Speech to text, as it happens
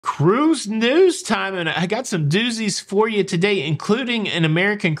Cruise news time, and I got some doozies for you today, including an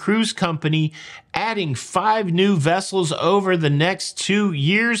American cruise company adding 5 new vessels over the next 2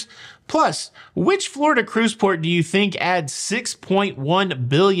 years. Plus, which Florida cruise port do you think adds $6.1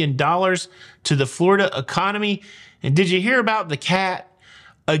 billion to the Florida economy? And did you hear about the cat?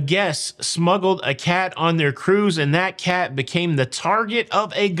 A guest smuggled a cat on their cruise, and that cat became the target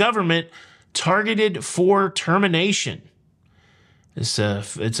of a government targeted for termination. It's a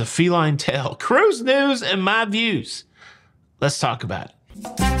feline tale. Cruise news and my views. Let's talk about it.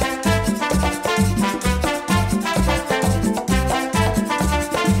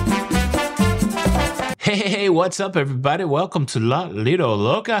 Hey, what's up, everybody? Welcome to Lido,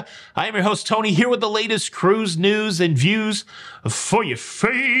 Loca. I am your host, Tony, here with the latest cruise news and views for your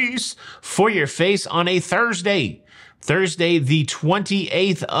face on a Thursday, the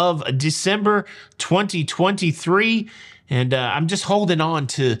 28th of December, 2023. And I'm just holding on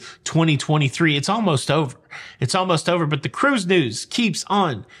to 2023. It's almost over. It's almost over, but the cruise news keeps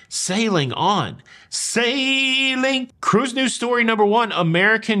on sailing on. Sailing. Cruise news story number 1,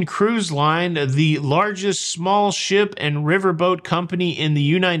 American Cruise Line, the largest small ship and riverboat company in the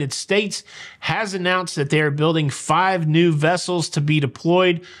United States, has announced that they are building 5 new vessels to be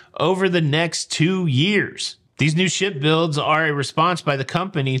deployed over the next 2 years. These new ship builds are a response by the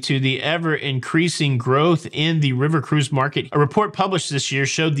company to the ever-increasing growth in the river cruise market. A report published this year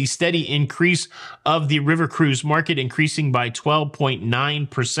showed the steady increase of the river cruise market, increasing by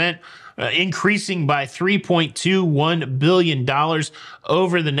 12.9%, increasing by $3.21 billion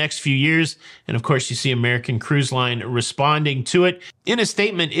over the next few years. And of course, you see American Cruise Line responding to it. In a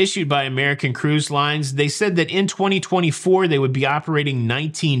statement issued by American Cruise Lines, they said that in 2024, they would be operating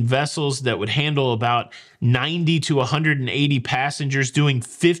 19 vessels that would handle about 90 to 180 passengers, doing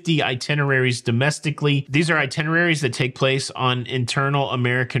 50 itineraries domestically. These are itineraries that take place on internal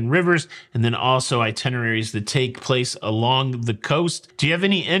American rivers, and then also itineraries that take place along the coast. Do you have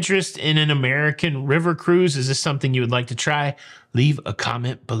any interest in an American river cruise? Is this something you would like to try? Leave a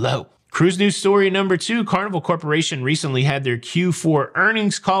comment below. Cruise news story number 2, Carnival Corporation recently had their Q4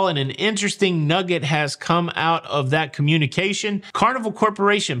 earnings call, and an interesting nugget has come out of that communication. Carnival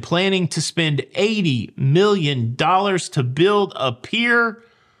Corporation planning to spend $80 million to build a pier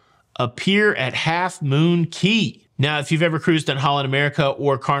at Half Moon Cay. Now, if you've ever cruised on Holland America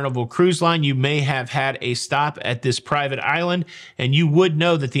or Carnival Cruise Line, you may have had a stop at this private island, and you would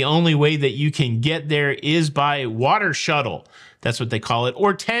know that the only way that you can get there is by water shuttle. That's what they call it,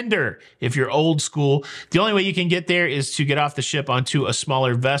 or tender if you're old school. The only way you can get there is to get off the ship onto a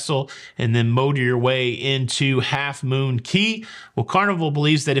smaller vessel and then motor your way into Half Moon Cay. Well, Carnival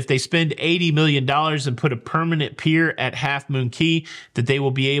believes that if they spend $80 million and put a permanent pier at Half Moon Cay, that they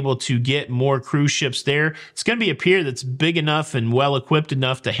will be able to get more cruise ships there. It's going to be a pier that's big enough and well-equipped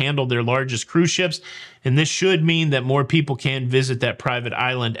enough to handle their largest cruise ships. And this should mean that more people can visit that private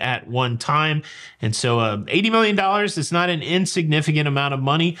island at one time. And so $80 million, it's not an insignificant amount of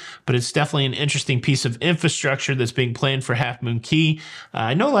money, but it's definitely an interesting piece of infrastructure that's being planned for Half Moon Cay.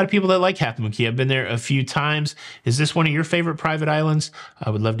 I know a lot of people that like Half Moon Cay. I've been there a few times. Is this one of your favorite private islands?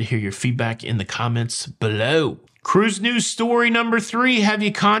 I would love to hear your feedback in the comments below. Cruise news story number 3. Have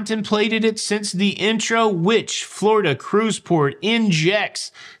you contemplated it since the intro? Which Florida cruise port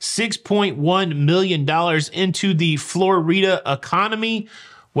injects $6.1 million into the Florida economy?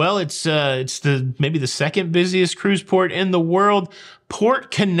 Well, it's maybe the second busiest cruise port in the world.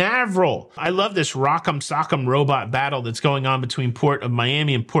 Port Canaveral. I love this rock'em sock'em robot battle that's going on between Port of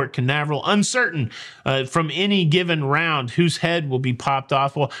Miami and Port Canaveral. Uncertain from any given round whose head will be popped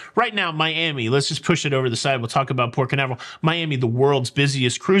off. Well, right now, Miami. Let's just push it over the side. We'll talk about Port Canaveral. Miami, the world's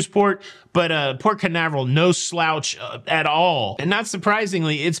busiest cruise port, but Port Canaveral, no slouch at all. And not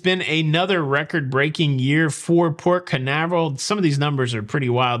surprisingly, it's been another record-breaking year for Port Canaveral. Some of these numbers are pretty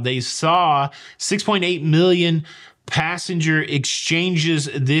wild. They saw 6.8 million passenger exchanges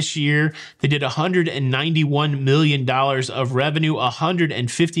this year. They did $191 million of revenue.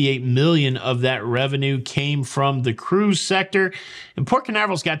 $158 million of that revenue came from the cruise sector. And Port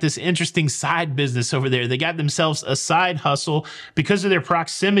Canaveral's got this interesting side business over there. They got themselves a side hustle because of their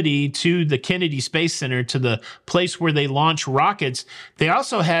proximity to the Kennedy Space Center, to the place where they launch rockets. They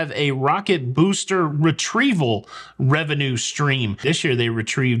also have a rocket booster retrieval revenue stream. This year, they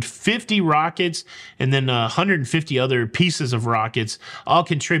retrieved 50 rockets and then 150 50 other pieces of rockets, all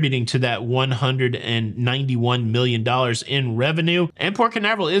contributing to that $191 million in revenue. And Port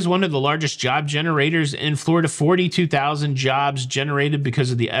Canaveral is one of the largest job generators in Florida. 42,000 jobs generated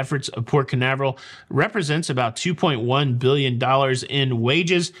because of the efforts of Port Canaveral, represents about $2.1 billion in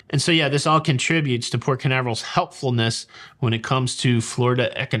wages. And so, yeah, this all contributes to Port Canaveral's helpfulness when it comes to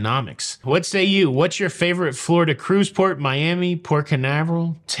Florida economics. What say you? What's your favorite Florida cruise port? Miami, Port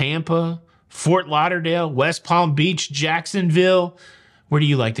Canaveral, Tampa, Fort Lauderdale, West Palm Beach, Jacksonville? Where do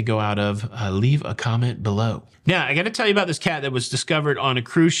you like to go out of? Leave a comment below. Now, I got to tell you about this cat that was discovered on a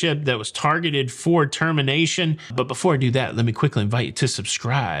cruise ship that was targeted for termination. But before I do that, let me quickly invite you to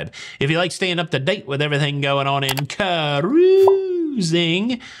subscribe. If you like staying up to date with everything going on in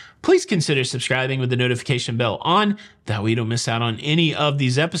cruising, please consider subscribing with the notification bell on. That way you don't miss out on any of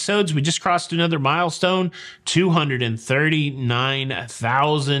these episodes. We just crossed another milestone,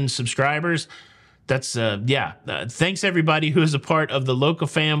 239,000 subscribers. That's, thanks everybody who is a part of the Loca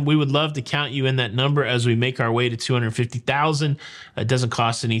fam. We would love to count you in that number as we make our way to 250,000. It doesn't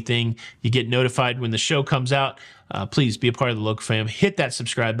cost anything. You get notified when the show comes out. Please be a part of the Loca fam. Hit that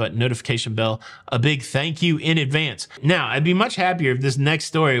subscribe button, notification bell. A big thank you in advance. Now, I'd be much happier if this next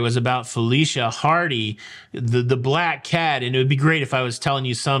story was about Felicia Hardy, the black cat, and it would be great if I was telling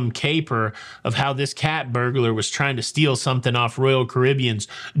you some caper of how this cat burglar was trying to steal something off Royal Caribbean's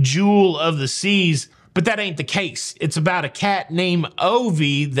Jewel of the Seas. But that ain't the case. It's about a cat named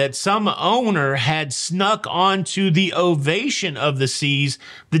Ovi that some owner had snuck onto the Ovation of the Seas.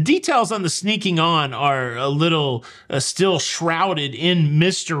 The details on the sneaking on are a little still shrouded in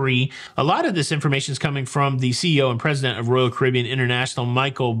mystery. A lot of this information is coming from the CEO and president of Royal Caribbean International,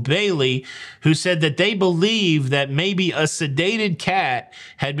 Michael Bailey, who said that they believe that maybe a sedated cat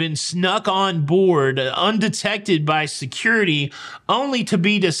had been snuck on board undetected by security, only to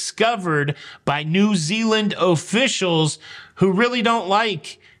be discovered by New Zealand officials who really don't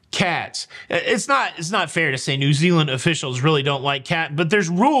like cats. It's not fair to say New Zealand officials really don't like cats, but there's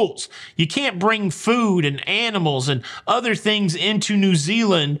rules. You can't bring food and animals and other things into New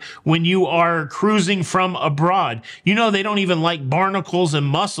Zealand when you are cruising from abroad. You know, they don't even like barnacles and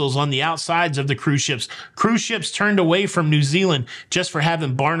mussels on the outsides of the cruise ships. Cruise ships turned away from New Zealand just for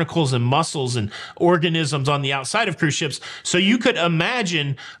having barnacles and mussels and organisms on the outside of cruise ships. So you could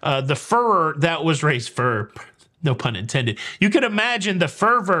imagine the fur that was raised, no pun intended. You could imagine the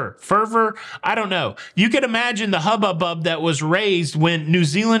fervor, I don't know. You could imagine the hubbub that was raised when New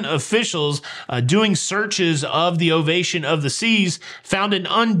Zealand officials doing searches of the Ovation of the Seas found an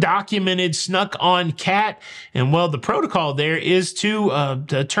undocumented snuck-on cat. And well, the protocol there is to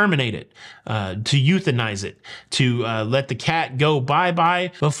terminate it, to euthanize it, to let the cat go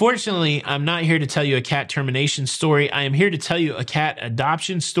bye-bye. But fortunately, I'm not here to tell you a cat termination story. I am here to tell you a cat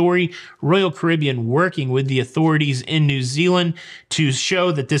adoption story. Royal Caribbean working with the authorities in New Zealand to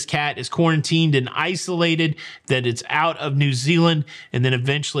show that this cat is quarantined and isolated, that it's out of New Zealand, and then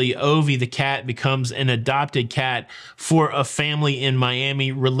eventually Ovi the cat becomes an adopted cat for a family in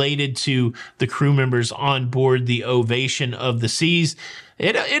Miami related to the crew members on board the Ovation of the Seas.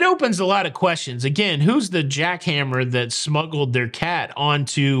 It opens a lot of questions. Again, who's the jackhammer that smuggled their cat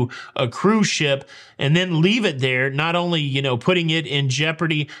onto a cruise ship and then leave it there, not only, you know, putting it in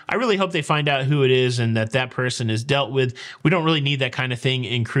jeopardy? I really hope they find out who it is and that that person is dealt with. We don't really need that kind of thing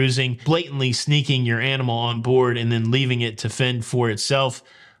in cruising. Blatantly sneaking your animal on board and then leaving it to fend for itself.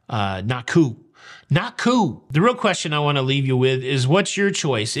 Not cool. Not cool. The real question I want to leave you with is, what's your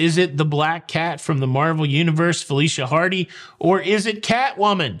choice? Is it the black cat from the Marvel Universe, Felicia Hardy, or is it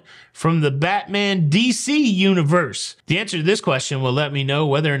Catwoman from the Batman DC Universe? The answer to this question will let me know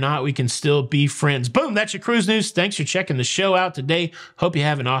whether or not we can still be friends. Boom, that's your cruise news. Thanks for checking the show out today. Hope you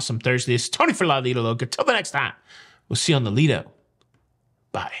have an awesome Thursday. It's Tony for Lido Loca. Till the next time, we'll see you on the Lido.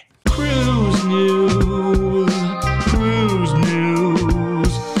 Bye. Cruise news.